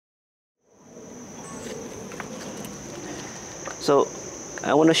So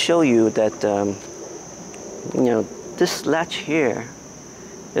I want to show you that you know, this latch here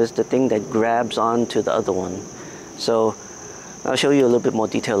is the thing that grabs onto the other one. So I'll show you a little bit more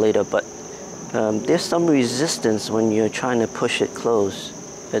detail later, but there's some resistance when you're trying to push it closed.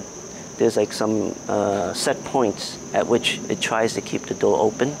 There's like some set points at which it tries to keep the door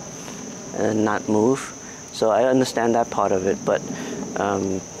open and not move. So I understand that part of it, but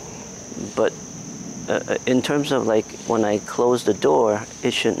in terms of like when I close the door,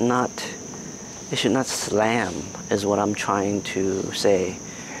 it should not slam, is what I'm trying to say.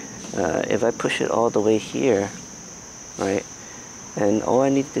 If I push it all the way here, right, and all I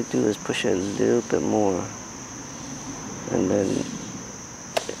need to do is push it a little bit more, and then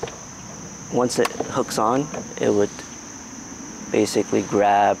once it hooks on, it would basically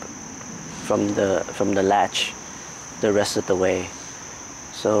grab from the latch the rest of the way.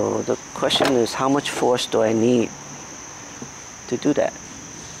 So the question is, how much force do I need to do that?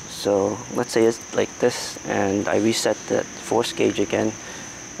 So let's say it's like this, and I reset the force gauge again,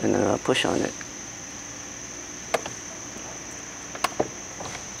 and then I'll push on it.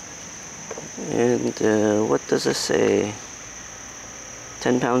 And what does it say?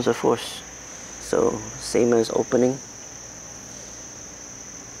 10 pounds of force. So same as opening.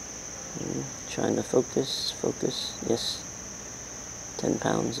 Trying to focus, yes. 10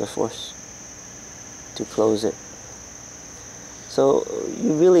 pounds of force to close it. So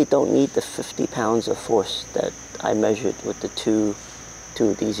you really don't need the 50 pounds of force that I measured with the two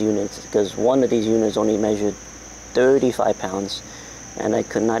of these units, because one of these units only measured 35 pounds, and I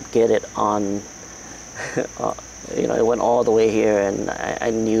could not get it on, you know, it went all the way here, and I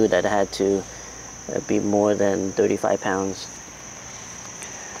knew that it had to be more than 35 pounds.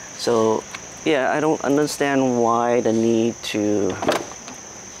 So yeah, I don't understand why the need to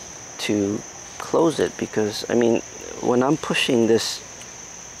close it, because I mean, when I'm pushing this,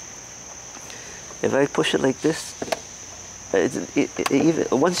 if I push it like this, even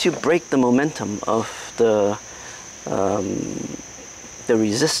once you break the momentum of the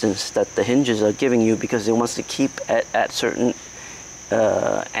resistance that the hinges are giving you, because it wants to keep at certain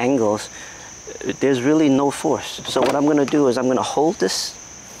angles, there's really no force. So what I'm going to do is I'm going to hold this,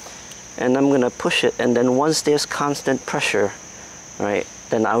 and I'm going to push it, and then once there's constant pressure, right,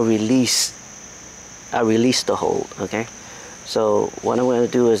 then I'll release the hold. Okay, so what I'm going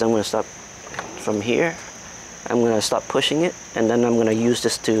to do is I'm going to stop from here, I'm going to stop pushing it, and then I'm going to use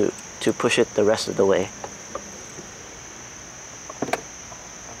this to push it the rest of the way.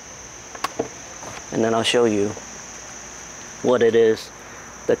 And then I'll show you what it is.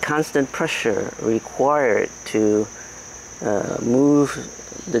 The constant pressure required to move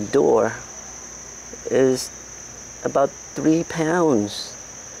the door is about 3 pounds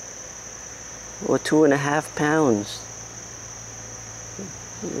or 2.5 pounds.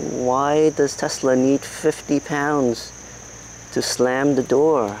 Why does Tesla need 50 pounds to slam the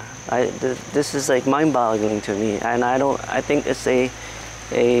door? This is like mind-boggling to me, and I think it's a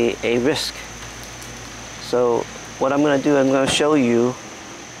risk. So what I'm going to do, I'm going to show you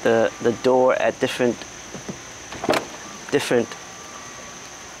the door at different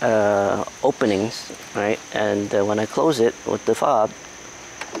openings, right? And when I close it with the fob,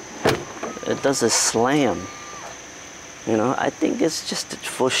 it does a slam. You know, I think it's just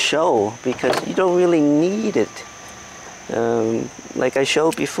for show, because you don't really need it. Like I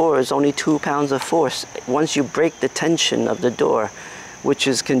showed before, it's only 2 pounds of force once you break the tension of the door, which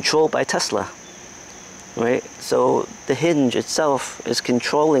is controlled by Tesla, right? So the hinge itself is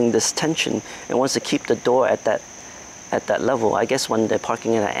controlling this tension and wants to keep the door at that level. I guess when they're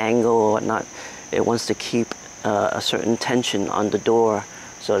parking at an angle or whatnot, it wants to keep a certain tension on the door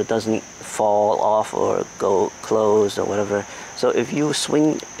so it doesn't fall off or go closed or whatever. So if you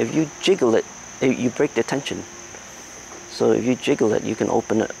jiggle it, you break the tension. So if you jiggle it, you can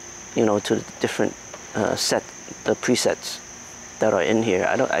open it, you know, to the different the presets that are in here.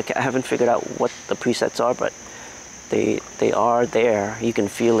 I haven't figured out what the presets are, but they are there. You can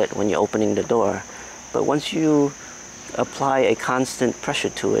feel it when you're opening the door. But once you apply a constant pressure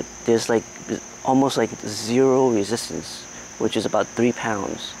to it, there's like almost like zero resistance, which is about 3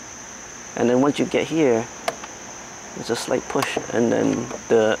 pounds. And then once you get here, it's a slight push, and then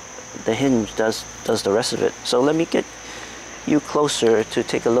the hinge does the rest of it. So let me get you closer to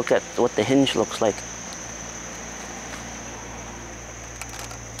take a look at what the hinge looks like.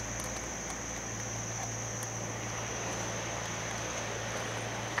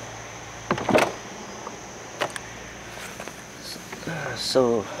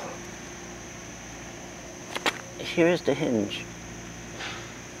 So here's the hinge.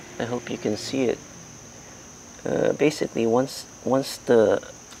 I hope you can see it. basically once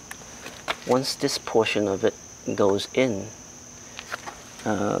this portion of it goes in,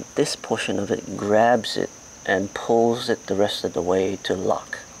 this portion of it grabs it and pulls it the rest of the way to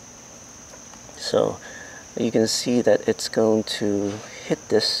lock. So you can see that it's going to hit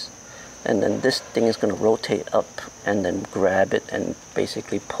this, and then this thing is going to rotate up and then grab it and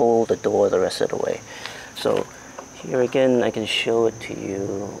basically pull the door the rest of the way. So here again, I can show it to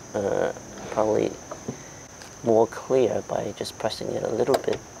you probably more clear by just pressing it a little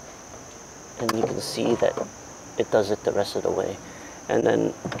bit, and you can see that it does it the rest of the way. And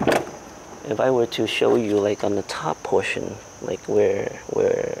then if I were to show you like on the top portion, like where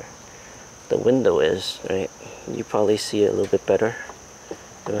the window is, right, you probably see it a little bit better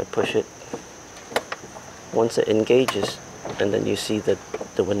if I push it. Once it engages, and then you see the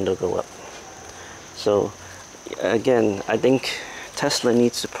window go up. So again, I think Tesla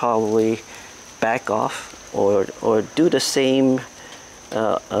needs to probably back off or do the same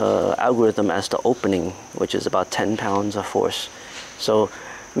algorithm as the opening, which is about 10 pounds of force. So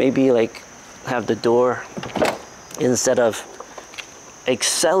maybe like have the door, instead of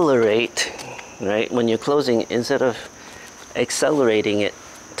accelerate, right, when you're closing, instead of accelerating it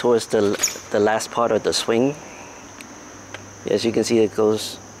towards the last part of the swing, as you can see, it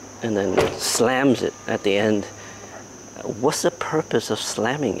goes and then slams it at the end. What's the purpose of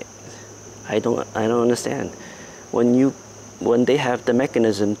slamming it? I don't understand. When they have the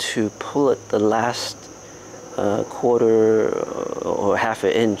mechanism to pull it the last quarter or half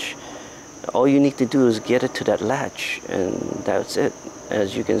an inch, all you need to do is get it to that latch, and that's it.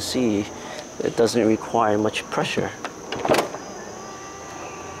 As you can see, it doesn't require much pressure,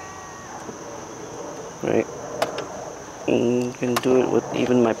 right? And you can do it with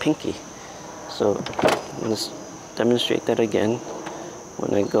even my pinky. So let's demonstrate that again.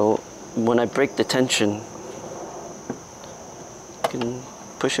 When I break the tension, I can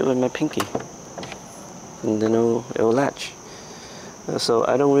push it with my pinky, and then it'll latch. So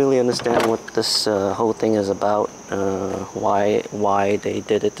I don't really understand what this whole thing is about, why they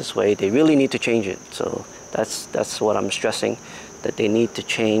did it this way. They really need to change it. So that's what I'm stressing, that they need to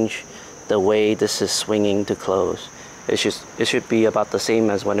change the way this is swinging to close. It should be about the same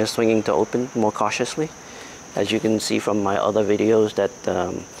as when it's swinging to open, more cautiously. As you can see from my other videos, that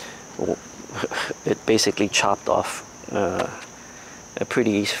it basically chopped off a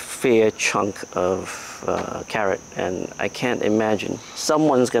pretty fair chunk of carrot, and I can't imagine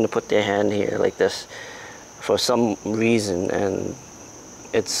someone's going to put their hand here like this for some reason, and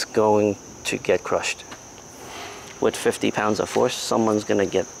it's going to get crushed. With 50 pounds of force, someone's going to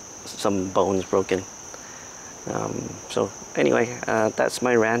get some bones broken. So anyway, that's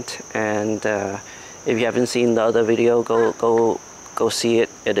my rant, and if you haven't seen the other video, go see it.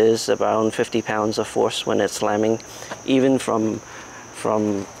 It is around 50 pounds of force when it's slamming. Even from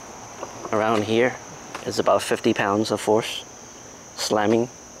around here, it's about 50 pounds of force slamming,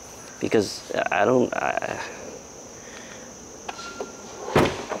 because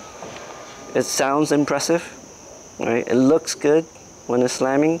it sounds impressive, right? It looks good when it's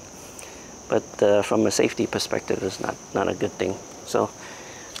slamming, but from a safety perspective, it's not a good thing. So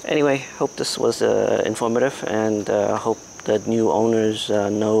anyway, hope this was informative, and hope the new owners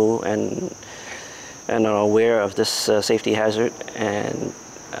know and are aware of this safety hazard, and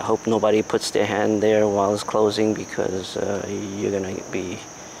I hope nobody puts their hand there while it's closing, because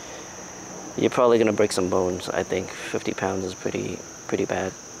you're probably gonna break some bones. I think 50 pounds is pretty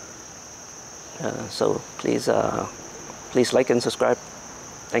bad. So please like and subscribe.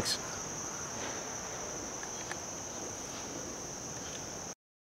 Thanks.